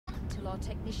our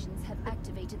technicians have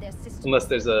activated their system. Unless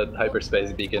there's a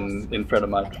hyperspace beacon in front of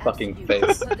my fucking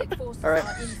face. Alright.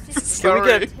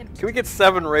 Can we get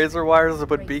 7 razor wires to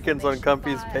put beacons on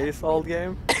Comfy's face all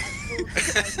game?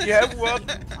 You have one?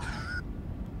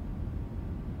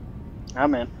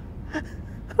 I'm in.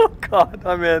 Oh god,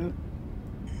 I'm in.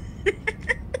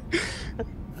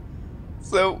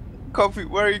 So, Comfy,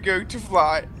 where are you going to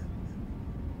fly?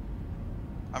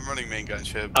 I'm running main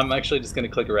gunship. I'm actually just gonna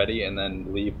click ready and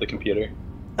then leave the computer.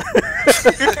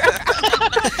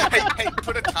 hey,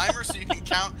 put a timer so you can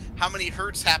count how many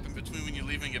hertz happen between when you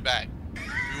leave and get back.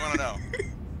 We want to know.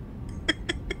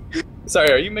 Sorry,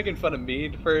 are you making fun of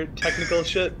me for technical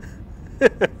shit?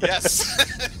 Yes.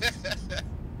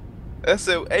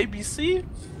 So, ABC?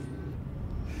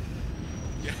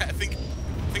 Yeah, I think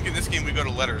in this game we go to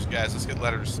letters, guys. Let's get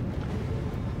letters.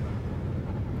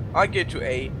 I get to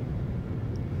A.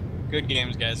 Good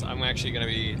games, guys. I'm actually going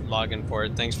to be logging for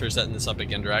it. Thanks for setting this up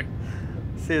again, Drac.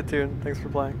 See you, Toon. Thanks for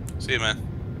playing. See you,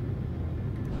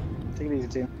 man. Take it easy,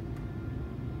 Toon.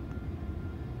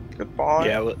 Goodbye.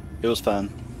 Yeah, it was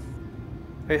fun.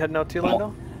 Are you heading out to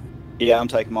Lando? Yeah, I'm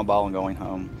taking my ball and going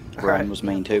home. Brian was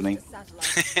mean to me.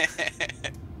 See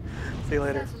you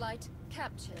later.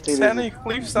 Sandy,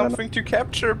 leave something to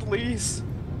capture, please.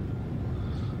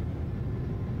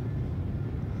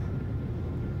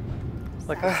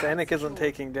 Like, Sanic isn't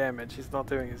taking damage. He's not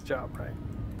doing his job right.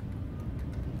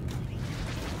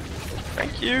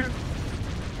 Thank you.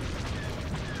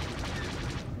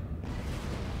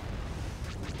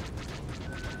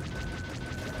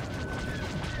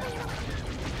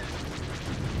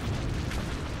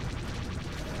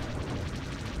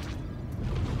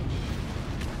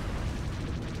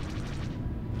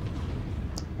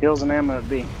 Heals and ammo at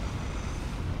B.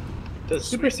 Does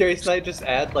Super Serious Night just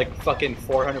add like fucking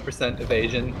 400%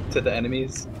 evasion to the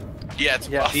enemies? Yeah, it's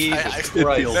Yeah. buff. Jesus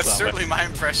Christ. That's certainly my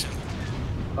impression.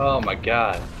 Oh my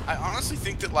god. I honestly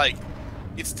think that, like,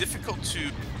 it's difficult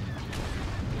to...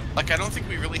 Like, I don't think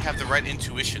we really have the right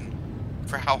intuition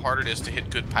for how hard it is to hit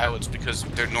good pilots because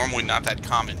they're normally not that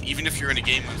common. Even if you're in a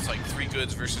game where it's like 3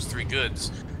 goods versus 3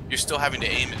 goods, you're still having to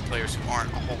aim at players who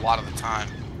aren't a whole lot of the time.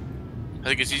 I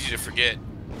think it's easy to forget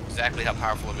exactly how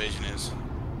powerful evasion is.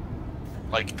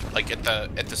 Like at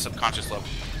the subconscious level.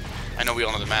 I know we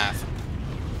all know the math.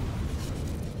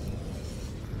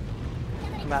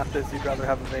 The math is you'd rather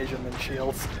have evasion than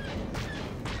shields.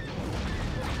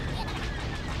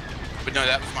 But no,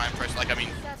 that was my impression. Like, I mean,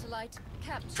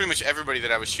 pretty much everybody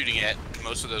that I was shooting at,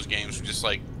 most of those games were just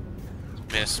like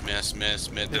miss, miss,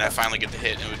 miss, miss. Then I finally get the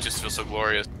hit, and it would just feel so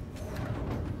glorious.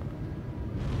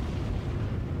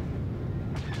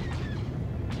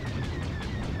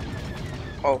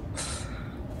 Oh,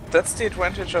 that's the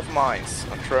advantage of mines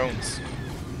on drones.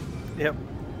 Yep.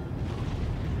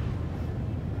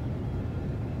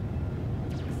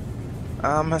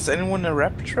 Has anyone a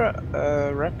Raptor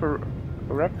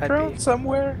B.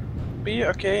 somewhere? B,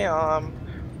 okay,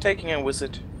 taking a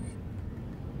visit.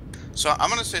 So I'm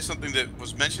gonna say something that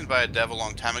was mentioned by a dev a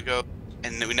long time ago,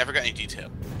 and we never got any detail.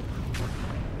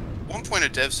 At one point, a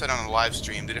dev said on a live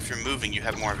stream that if you're moving, you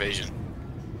have more evasion.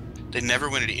 They never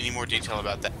went into any more detail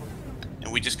about that,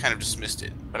 and we just kind of dismissed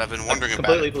it. But I've been wondering about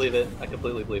it. I completely believe it. I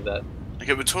completely believe that. Like,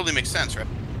 it would totally make sense, right?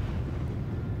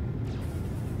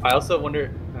 I also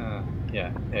wonder.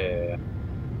 Yeah.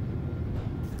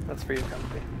 That's for you,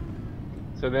 Comfy.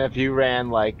 So then if you ran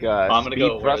like I'm gonna speed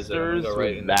go, where is it? I'm thrusters, gonna go right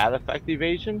would in that affect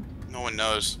evasion? No one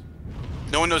knows.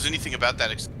 No one knows anything about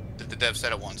that except that the dev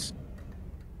said it once.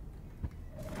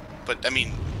 But, I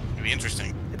mean, it'd be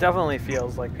interesting. It definitely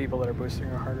feels like people that are boosting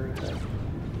are harder to hit.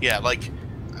 Yeah, like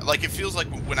it feels like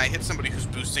when I hit somebody who's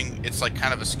boosting, it's like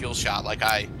kind of a skill shot. Like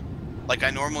I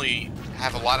normally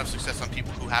have a lot of success on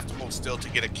people who have to hold still to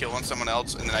get a kill on someone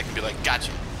else, and then I can be like,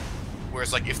 gotcha.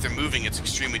 Whereas, like, if they're moving, it's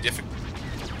extremely difficult.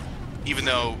 Even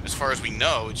though, as far as we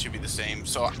know, it should be the same.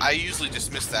 So I usually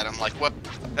dismiss that. I'm like, well,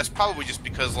 that's probably just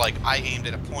because, like, I aimed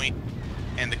at a point,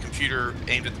 and the computer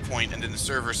aimed at the point, and then the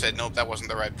server said, nope, that wasn't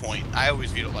the right point. I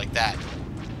always viewed it like that.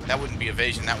 That wouldn't be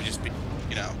evasion. That would just be,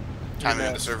 you know, timing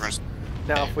on the server.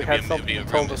 Now, if we had something that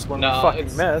told us when we No, fucking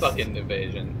it's missed. fucking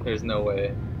evasion. There's no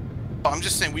way. I'm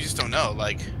just saying we just don't know,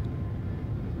 like...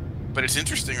 But it's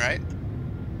interesting, right?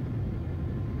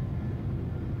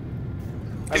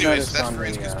 Anyways, that's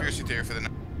Brian's conspiracy theory for the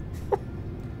night.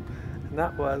 And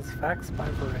that was Facts by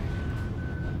Beret.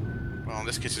 Well, in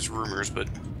this case it's rumors, but...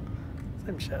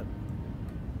 Same shit.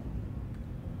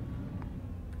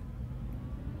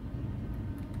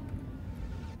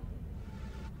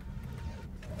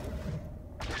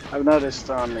 I've noticed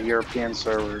on the European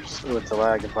servers with the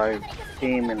lag, if I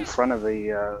aim in front of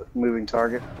the moving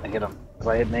target, I hit them. If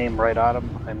I hit name right on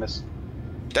him, I miss.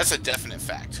 That's a definite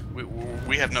fact.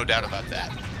 We have no doubt about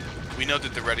that. We know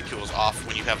that the reticule is off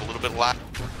when you have a little bit of lag.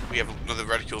 We know the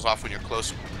reticule is off when you're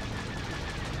close.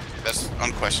 That's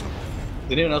unquestionable.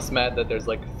 Is anyone else mad that there's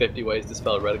like 50 ways to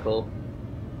spell reticle?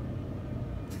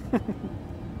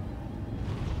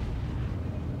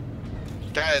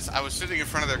 Guys, I was sitting in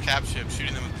front of their cap ship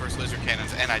shooting them with burst laser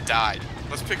cannons and I died.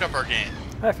 Let's pick up our game.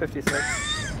 I have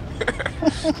 56.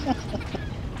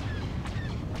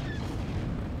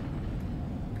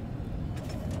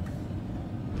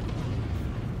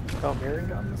 Oh, mirroring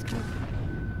gun this game.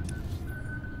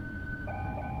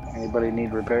 Anybody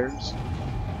need repairs?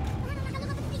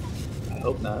 I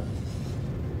hope not.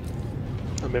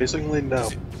 Amazingly, no.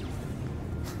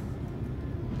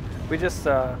 We just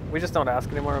don't ask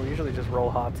anymore. We usually just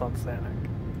roll hots on Sanic.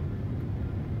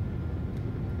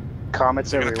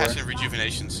 Comets We're gonna everywhere. patch in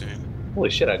rejuvenation soon.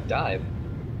 Holy shit, I died.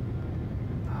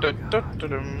 Well,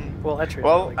 Etri.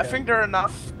 Well, I think there are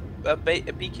enough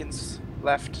beacons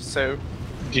left, so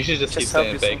You should just keep Just help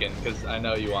saying yourself. bacon, because I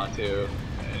know you want to,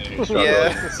 and you're struggling.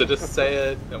 Yeah. So just say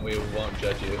it, and we won't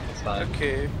judge you. It's fine.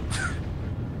 okay.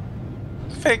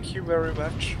 Thank you very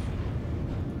much.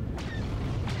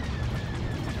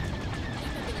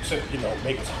 So, you know,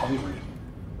 make us hungry.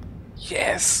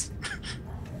 Yes.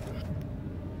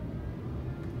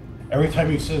 Every time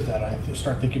he says that, I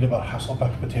start thinking about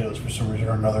Hasselback potatoes for some reason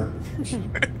or another.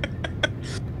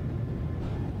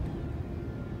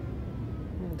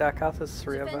 Dakath is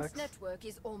 3 of Defense X. network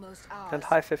is almost ours. And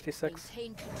high 56.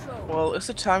 Maintain control. Well, is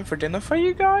it time for dinner for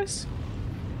you guys?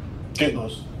 Get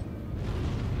those.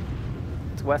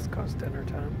 It's West Coast dinner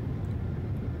time.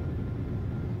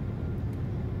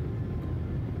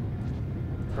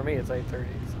 For me, it's 8:30.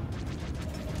 So.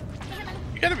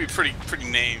 You gotta be pretty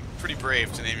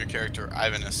brave to name your character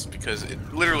Ivanus, because it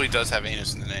literally does have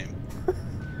anus in the name.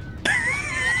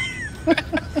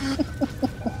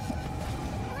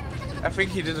 I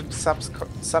think he did it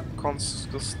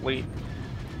subconsciously.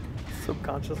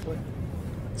 Subconsciously.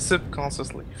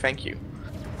 Subconsciously. Thank you.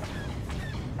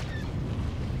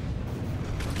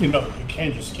 You know, you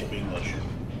can just skip English.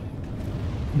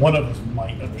 One of us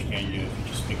might understand you if you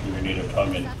just speak in your native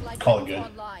tongue and Satellite call it beacons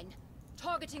good. online.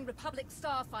 Targeting Republic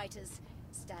starfighters.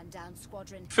 Stand down,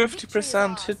 squadron.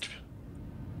 50% hit.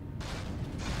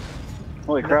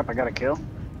 Holy crap, I got a kill.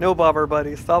 No bobber,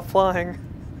 buddy. Stop flying.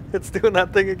 It's doing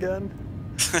that thing again.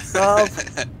 Stop.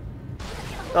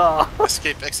 Oh.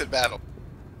 Escape, exit battle.